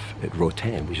and F at row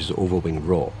 10, which is the overwing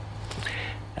row.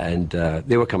 And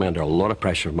they were coming under a lot of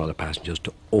pressure from other passengers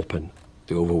to open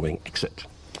the overwing exit.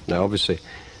 Now, obviously,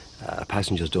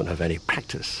 passengers don't have any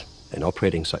practice in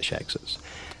operating such exits.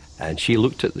 And she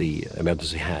looked at the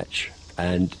emergency hatch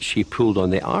and she pulled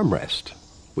on the armrest,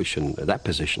 which in that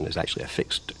position is actually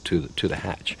affixed to the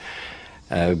hatch,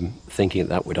 thinking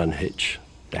that would unhitch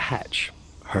the hatch.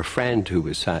 Her friend, who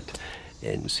was sat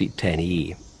in seat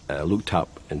 10E, looked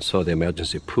up and saw the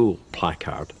emergency pull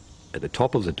placard at the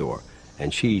top of the door,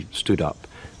 and she stood up,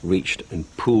 reached and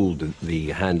pulled the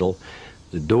handle.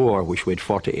 The door, which weighed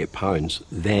 48 pounds,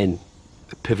 then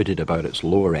pivoted about its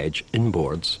lower edge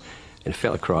inboards and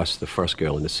fell across the first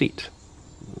girl in the seat,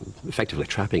 effectively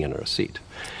trapping in her seat.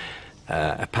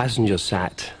 A passenger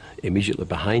sat immediately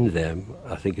behind them,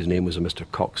 I think his name was a Mr.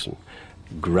 Coxon,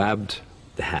 grabbed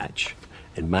the hatch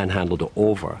and manhandled it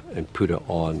over and put it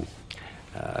on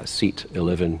seat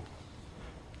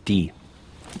 11D.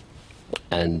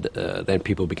 And then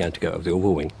people began to get out of the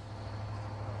overwing.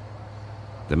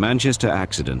 The Manchester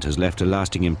accident has left a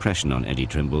lasting impression on Eddie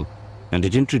Trimble, and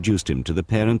it introduced him to the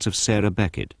parents of Sarah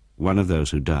Beckett, one of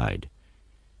those who died.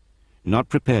 Not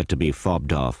prepared to be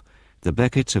fobbed off, the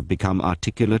Becketts have become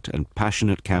articulate and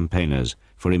passionate campaigners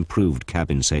for improved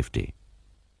cabin safety.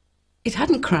 It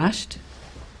hadn't crashed.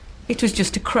 It was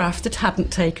just a craft that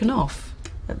hadn't taken off.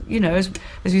 You know, as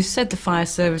you said, the fire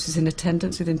service was in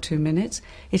attendance within 2 minutes.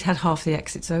 It had half the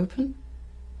exits open.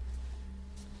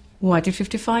 Why did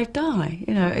 55 die?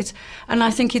 You know, and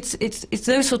I think it's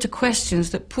those sort of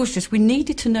questions that push us. We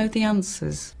needed to know the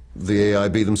answers. The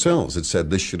AIB themselves had said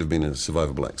this should have been a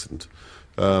survivable accident.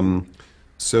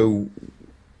 So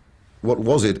what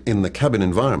was it in the cabin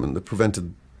environment that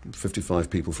prevented 55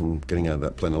 people from getting out of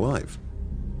that plane alive?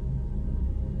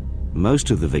 Most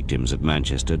of the victims at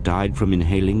Manchester died from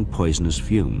inhaling poisonous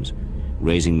fumes,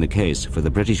 raising the case for the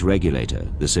British regulator,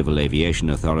 the Civil Aviation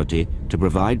Authority, to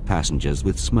provide passengers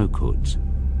with smoke hoods.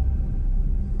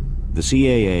 The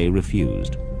CAA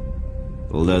refused,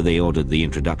 although they ordered the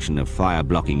introduction of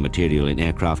fire-blocking material in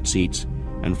aircraft seats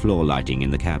and floor lighting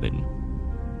in the cabin.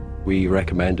 We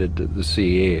recommended that the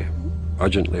CAA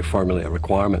urgently formulate a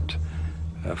requirement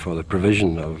for the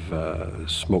provision of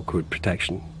smoke hood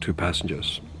protection to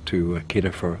passengers to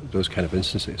cater for those kind of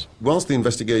instances. Whilst the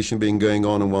investigation being going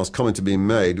on and whilst comments are being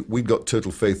made, we'd got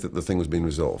total faith that the thing was being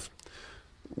resolved.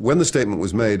 When the statement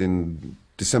was made in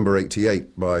December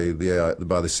 '88 by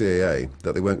the CAA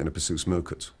that they weren't going to pursue smoke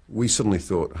hoods, we suddenly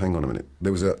thought, hang on a minute,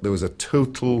 there was a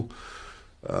total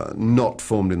knot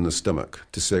formed in the stomach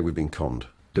to say we've been conned.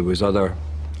 There was other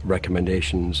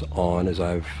recommendations on, as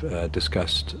I've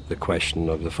discussed, the question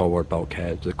of the forward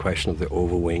bulkhead, the question of the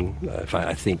oval wing. In fact,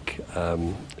 I think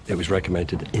it was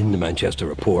recommended in the Manchester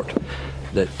report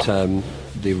that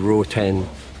the row 10,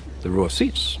 the row of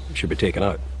seats, should be taken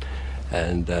out.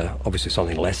 And obviously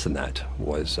something less than that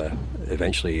was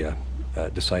eventually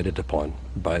decided upon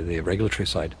by the regulatory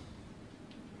side.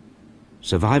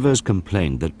 Survivors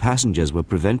complained that passengers were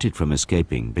prevented from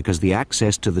escaping because the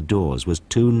access to the doors was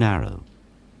too narrow.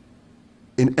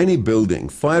 In any building,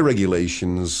 fire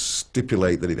regulations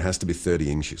stipulate that it has to be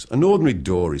 30 inches. An ordinary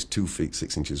door is 2 feet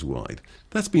 6 inches wide.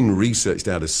 That's been researched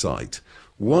out of sight.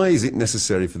 Why is it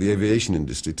necessary for the aviation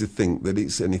industry to think that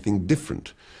it's anything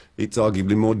different? It's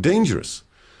arguably more dangerous.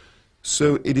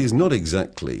 So it is not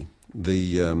exactly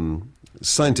the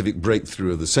scientific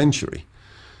breakthrough of the century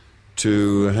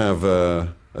to have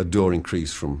a door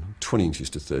increase from 20 inches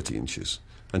to 30 inches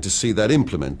and to see that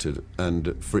implemented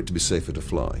and for it to be safer to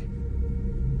fly.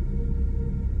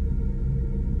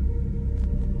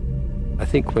 I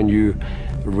think when you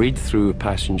read through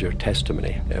passenger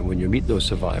testimony and when you meet those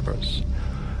survivors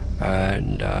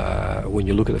and when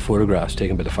you look at the photographs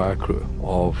taken by the fire crew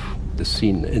of the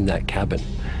scene in that cabin,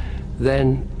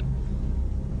 then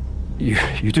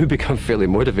you do become fairly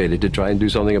motivated to try and do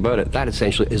something about it. That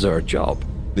essentially is our job.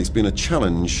 It's been a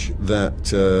challenge that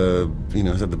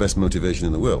has had the best motivation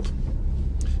in the world.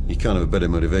 You can't have a better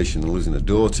motivation than losing a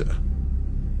daughter.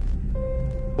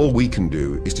 All we can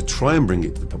do is to try and bring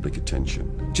it to the public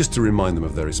attention, just to remind them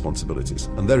of their responsibilities.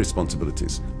 And their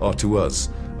responsibilities are to us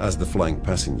as the flying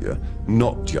passenger,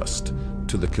 not just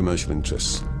to the commercial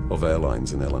interests of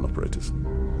airlines and airline operators.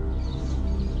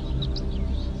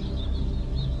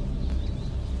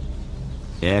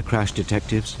 Air crash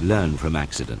detectives learn from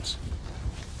accidents.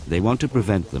 They want to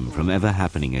prevent them from ever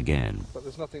happening again.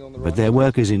 But their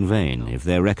work is in vain if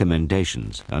their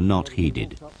recommendations are not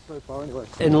heeded.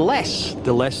 Unless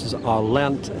the lessons are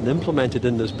learnt and implemented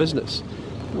in this business,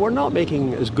 we're not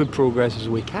making as good progress as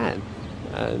we can.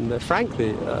 And frankly,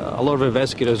 a lot of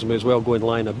investigators may as well go and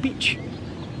lie on a beach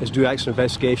as do accident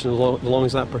investigation as long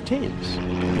as that pertains.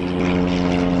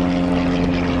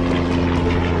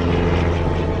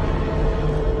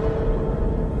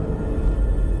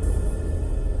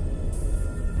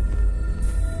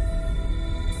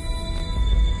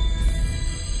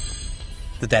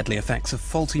 The deadly effects of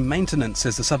faulty maintenance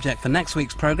is the subject for next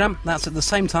week's programme. That's at the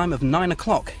same time of 9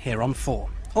 o'clock here on 4.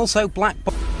 Also, black...